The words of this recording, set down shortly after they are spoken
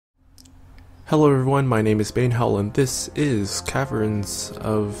Hello everyone, my name is Banehowl and this is Caverns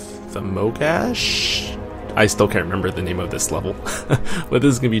of the Mogash? I still can't remember the name of this level, but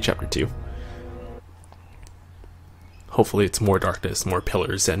this is going to be chapter 2. Hopefully it's more darkness, more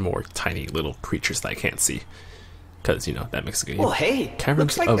pillars, and more tiny little creatures that I can't see. Because, you know, that makes a good game. Well, hey,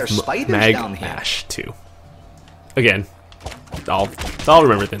 Caverns looks like of there's spiders down here. Mogash 2. Again, I'll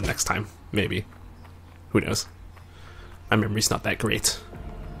remember them next time, maybe. Who knows? My memory's not that great.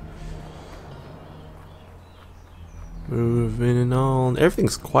 Moving on.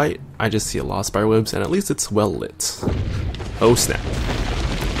 Everything's quiet. I just see a lot of spider webs, and at least it's well lit. Oh snap.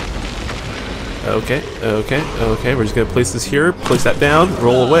 Okay. We're just gonna place this here, place that down,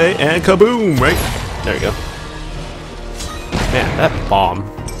 roll away, and kaboom! Right? There we go. Man, that bomb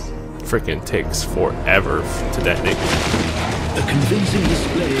freaking takes forever to detonate. A convincing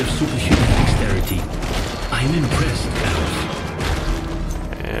display of superhuman dexterity. I'm impressed,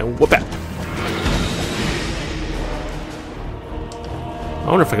 Elf. And whoop that. I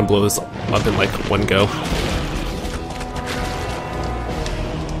wonder if I can blow this up in like one go.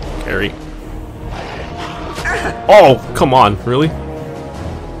 Carry. Oh, come on, really?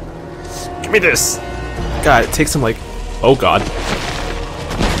 Give me this! God, it takes him like... Oh god.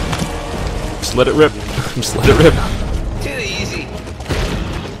 Just let it rip. Just let it rip. Too easy.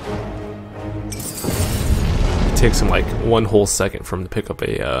 It takes him like one whole second for him to pick up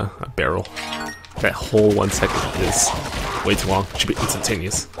a barrel. That whole 1 second is way too long. It should be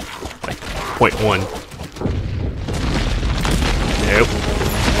instantaneous. Like 0.1. Nope.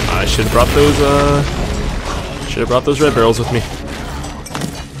 I should have brought those red barrels with me.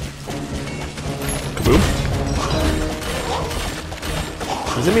 Kaboom.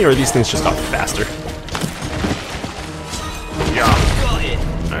 Is it me or these things just got faster? Yeah.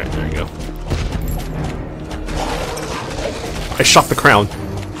 Alright, there you go. I shot the crown.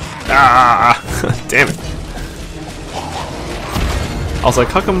 Ah! Damn it. I was like,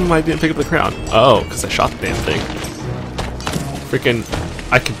 how come I didn't pick up the crown? Oh, because I shot the damn thing. Freaking,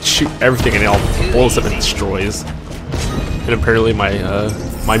 I could shoot everything and it all blows up and destroys. And apparently my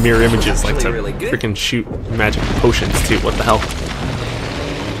my mirror images like to freaking shoot magic potions too. What the hell?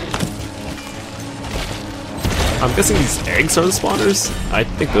 I'm guessing these eggs are the spawners? I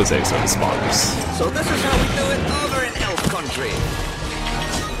think those eggs are the spawners. So this is how we do it over in Elf Country.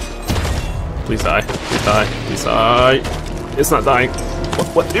 Please die. Please die. Please die. It's not dying.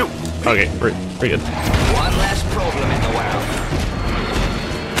 What? Do? Okay, we're good. One less problem in the world.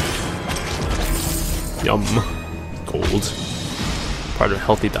 Yum. Gold. Part of a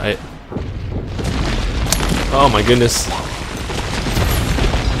healthy diet. Oh my goodness.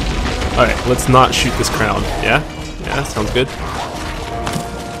 Alright, let's not shoot this crown. Yeah? Yeah, sounds good.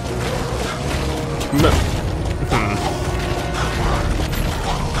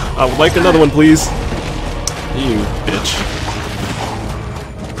 I would like another one, please. You bitch.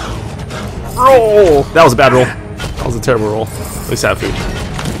 Roll! That was a bad roll. That was a terrible roll. At least I have food.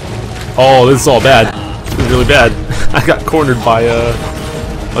 Oh, this is all bad. This is really bad. I got cornered by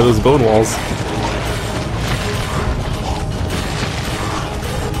those bone walls.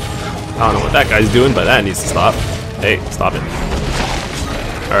 I don't know what that guy's doing, but that needs to stop. Hey, stop it.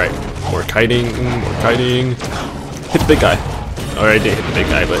 Alright, more kiting, more kiting. Hit the big guy. Alright, I did hit the big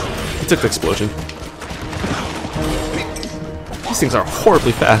guy, but he took the explosion. These things are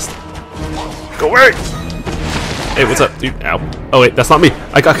horribly fast. Go away! Hey, what's up, dude? Ow. Oh wait, that's not me.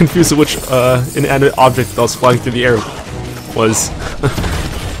 I got confused with which inanimate object that was flying through the air was.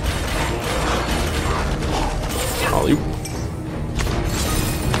 Ollie.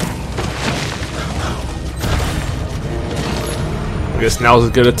 I guess now is as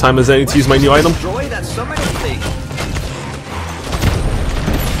good a time as any to use my new item. I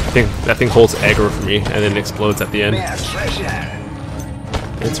think that thing holds aggro for me and then explodes at the end.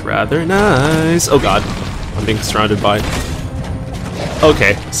 It's rather nice. Oh god, I'm being surrounded by...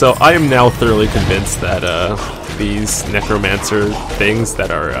 Okay, so I am now thoroughly convinced that these necromancer things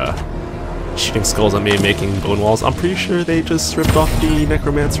that are shooting skulls at me and making bone walls, I'm pretty sure they just ripped off the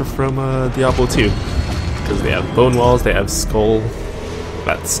necromancer from Diablo 2. Because they have bone walls, they have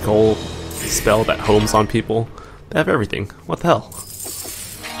that skull spell that homes on people. They have everything. What the hell?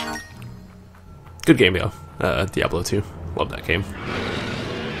 Good game though, Diablo 2. Love that game.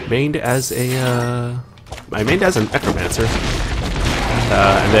 I mained as an necromancer,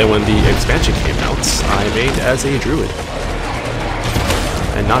 and then when the expansion came out, I mained as a druid,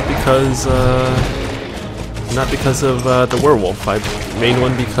 and not because of the werewolf. I mained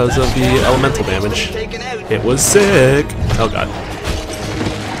one because of the elemental damage. It was sick. Oh god.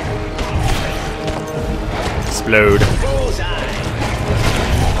 Explode.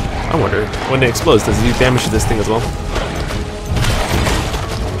 I wonder, when it explodes, does it do damage to this thing as well?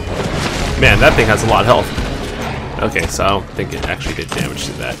 Man, that thing has a lot of health. Okay, so I don't think it actually did damage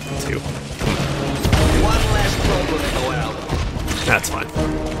to that, too. One less problem in the world. That's fine.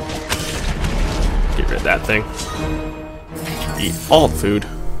 Get rid of that thing. Eat all the food.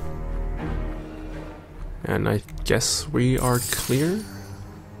 And I guess we are clear?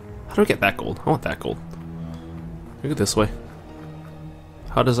 How do I get that gold? I want that gold. Look at this way.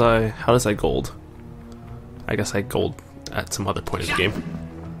 How does I gold? I guess I gold at some other point in the game.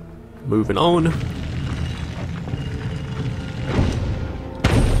 Moving on.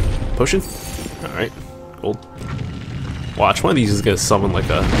 Potion? Alright. Gold. Watch, one of these is gonna summon like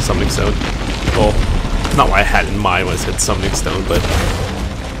a summoning stone. Well, not what I had in mind when I said summoning stone, but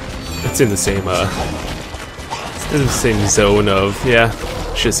it's in the same it's in the same zone of, yeah,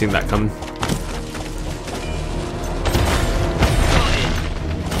 should have seen that coming.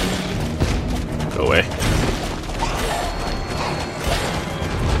 Go away.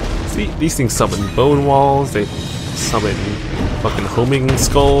 See, these things summon bone walls, they summon fucking homing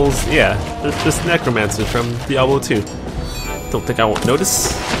skulls. Yeah, they're just necromancers from Diablo 2. Don't think I won't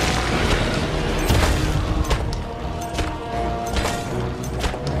notice.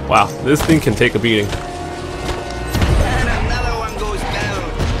 Wow, this thing can take a beating. And another one goes down.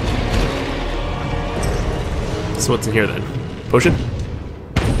 So what's in here then? Potion?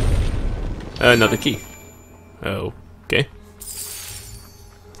 Another key. Okay.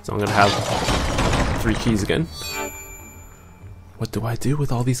 So I'm gonna have 3 keys again. What do I do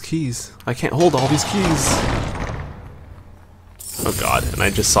with all these keys? I can't hold all these keys. Oh god, and I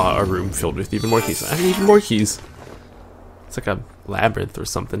just saw a room filled with even more keys. I have even more keys. It's like a labyrinth or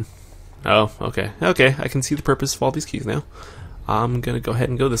something. Oh, okay. Okay, I can see the purpose of all these keys now. I'm gonna go ahead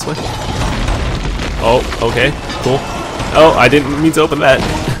and go this way. Oh, okay, cool. Oh, I didn't mean to open that.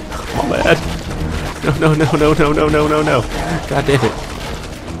 My bad. No. God damn it.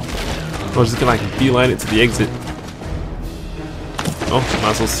 I was just gonna like beeline it to the exit. Oh,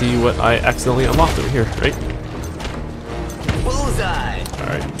 might as well see what I accidentally unlocked over here, right? Bullseye.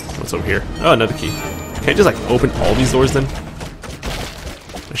 Alright, what's over here? Oh, another key. Can I just like open all these doors then?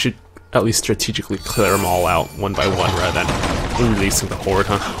 I should at least strategically clear them all out one by one rather than releasing the horde,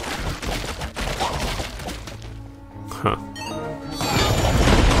 huh? Huh.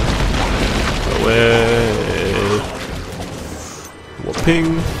 Away.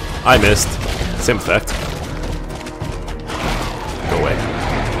 Whooping. I missed. Same effect. Go away.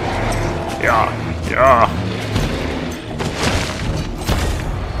 Yeah.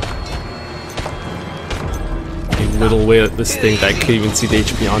 Little way at this thing that I can't even see the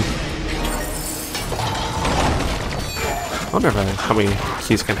HP on. I wonder how many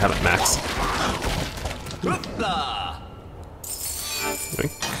keys can I have at max.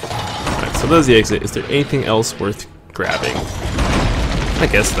 Alright, so there's the exit. Is there anything else worth grabbing? I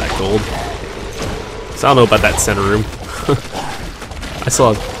guess that gold. So I don't know about that center room. I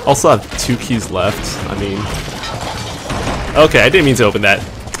also have 2 keys left. I mean, okay, I didn't mean to open that.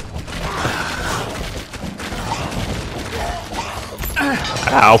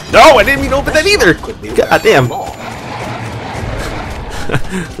 Ow. No, I didn't mean to open that either! God damn.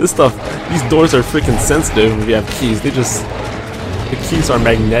 This stuff, these doors are freaking sensitive if you have keys. The keys are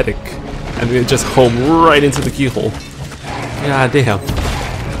magnetic. And they just home right into the keyhole. God damn.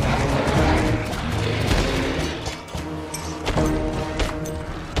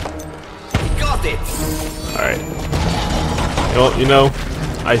 Got it. Alright. Well, you know,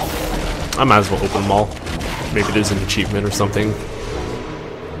 I might as well open them all. Maybe there's an achievement or something.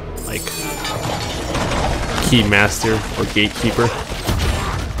 Like Key Master or Gatekeeper.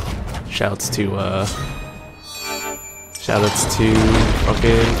 Shoutouts to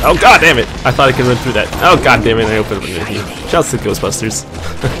fucking, oh god damn it! I thought I could run through that. Oh god damn it, I opened up a key. Shoutouts to Ghostbusters.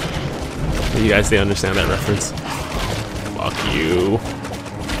 You guys, they understand that reference. Fuck you.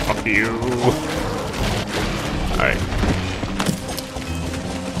 Fuck you. Alright.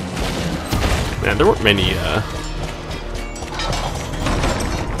 Man, there weren't many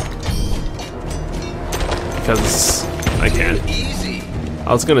because I can.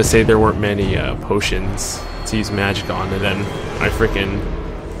 I was gonna say there weren't many potions to use magic on, and then I freaking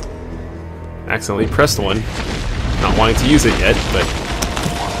accidentally pressed one, not wanting to use it yet, but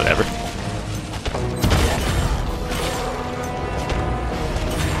whatever.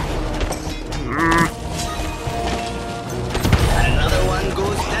 Another one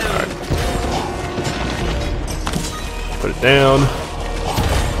goes down. Put it down.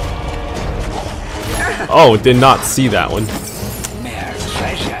 Oh, did not see that one.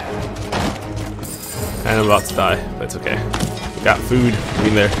 And I'm about to die, but it's okay. We got food. We're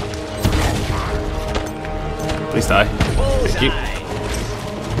in there. Please die. Thank you.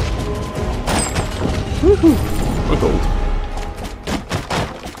 Woohoo! We're gold.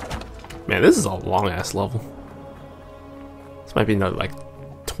 Man, this is a long ass level. This might be another like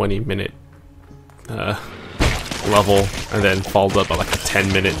 20-minute level, and then followed up by like a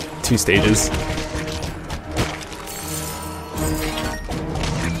 10-minute 2 stages.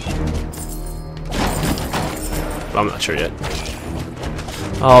 I'm not sure yet.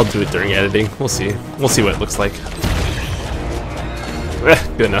 I'll do it during editing. We'll see. We'll see what it looks like.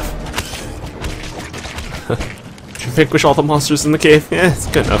 Good enough. Did you vanquish all the monsters in the cave? Yeah, it's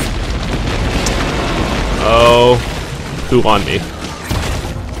good enough. Oh, who on me?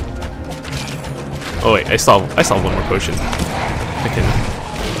 Oh wait, I saw one more potion. I can.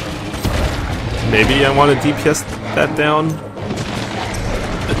 Maybe I want to DPS that down.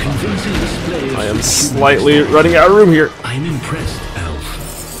 A convincing display of I am slightly running out of room here. I'm impressed, Elf.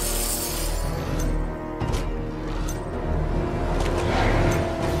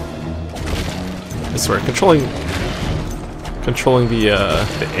 I swear, controlling the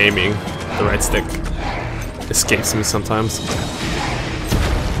aiming, the right stick, escapes me sometimes.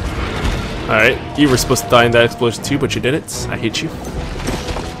 Alright, you were supposed to die in that explosion too, but you didn't. I hate you.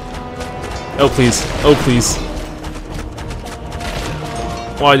 Oh please, oh please.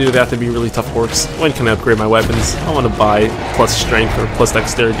 Why do they have to be really tough orcs? When can I upgrade my weapons? I want to buy plus strength or plus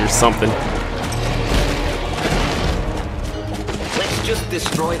dexterity or something. Let's just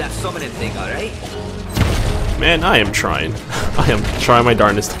destroy that summoning thing, alright? Man, I am trying. I am trying my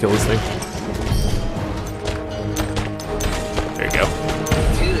darndest to kill this thing. There you go.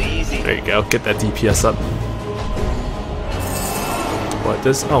 Too easy. There you go. Get that DPS up. What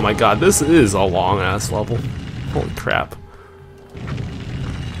this? Oh my god, this is a long ass level. Holy crap.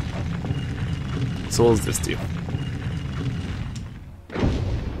 So what does this do?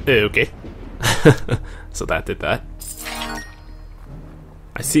 Okay. So that did that.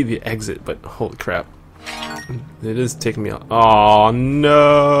 I see the exit, but holy crap. It is taking me out. Oh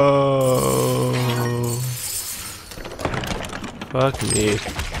no! Fuck me.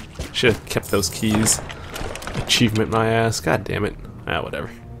 Should have kept those keys. Achievement my ass. God damn it. Ah, whatever.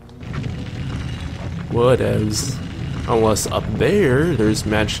 Whatevs. Unless up there, there's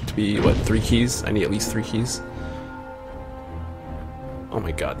magic to be, what, 3 keys? I need at least 3 keys. Oh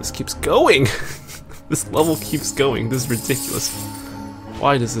my god, this keeps going! This level keeps going. This is ridiculous.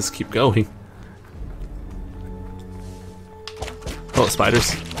 Why does this keep going? Oh,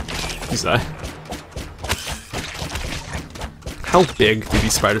 spiders. Please die. How big do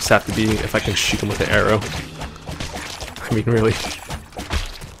these spiders have to be if I can shoot them with an arrow? I mean, really.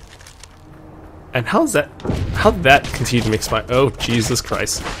 And how'd that continue to make spider? Oh, Jesus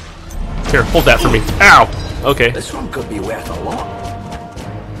Christ. Here, hold that for me. Ow! Okay. This one could be worth a lot.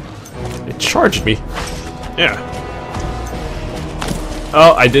 It charged me. Yeah.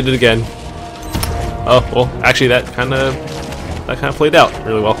 Oh, I did it again. Oh, well, actually that kind of played out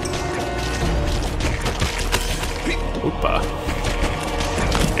really well. Oopa.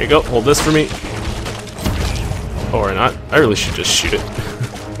 There you go, hold this for me. Or not. I really should just shoot it.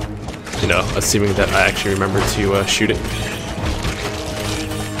 You know, assuming that I actually remember to shoot it.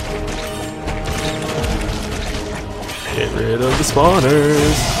 Get rid of the spawners.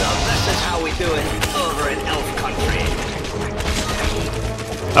 So this is how we do it over in Elf Country.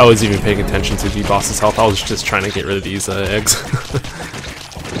 I was even paying attention to the boss's health. I was just trying to get rid of these eggs.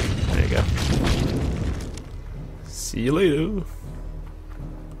 There you go. See you later.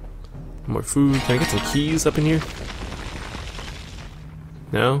 More food. Can I get some keys up in here?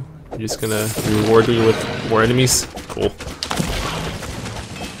 No? You're just gonna reward me with more enemies? Cool.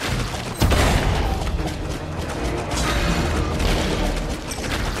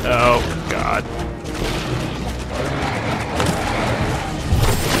 Oh, God.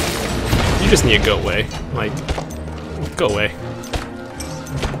 You just need to go away. Like, go away.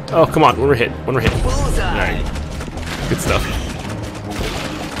 Oh, come on. One more hit. One more hit. Alright. Good stuff.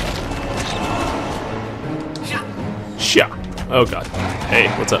 Sha. Oh, God. Hey,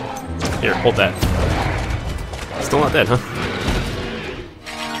 what's up? Here, hold that. Still not dead, huh?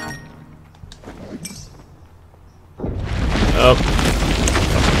 Oh.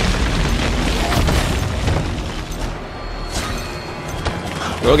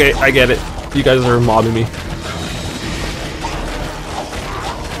 Okay, I get it. You guys are mobbing me.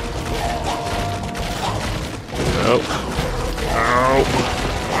 Oh. Oh.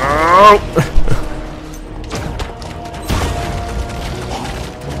 Oh.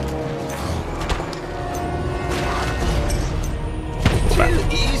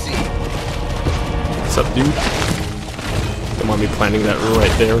 What's up, dude? Don't want me planting that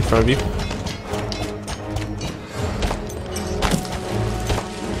right there in front of you.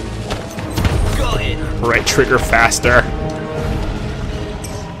 Right trigger faster.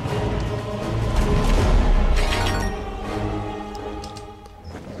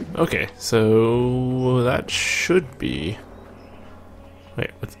 Okay, so that should be... Wait,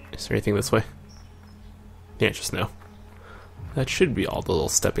 is there anything this way? Yeah, just no. That should be all the little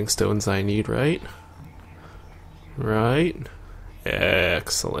stepping stones I need, right? Right?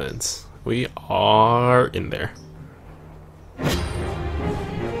 Excellent. We are in there.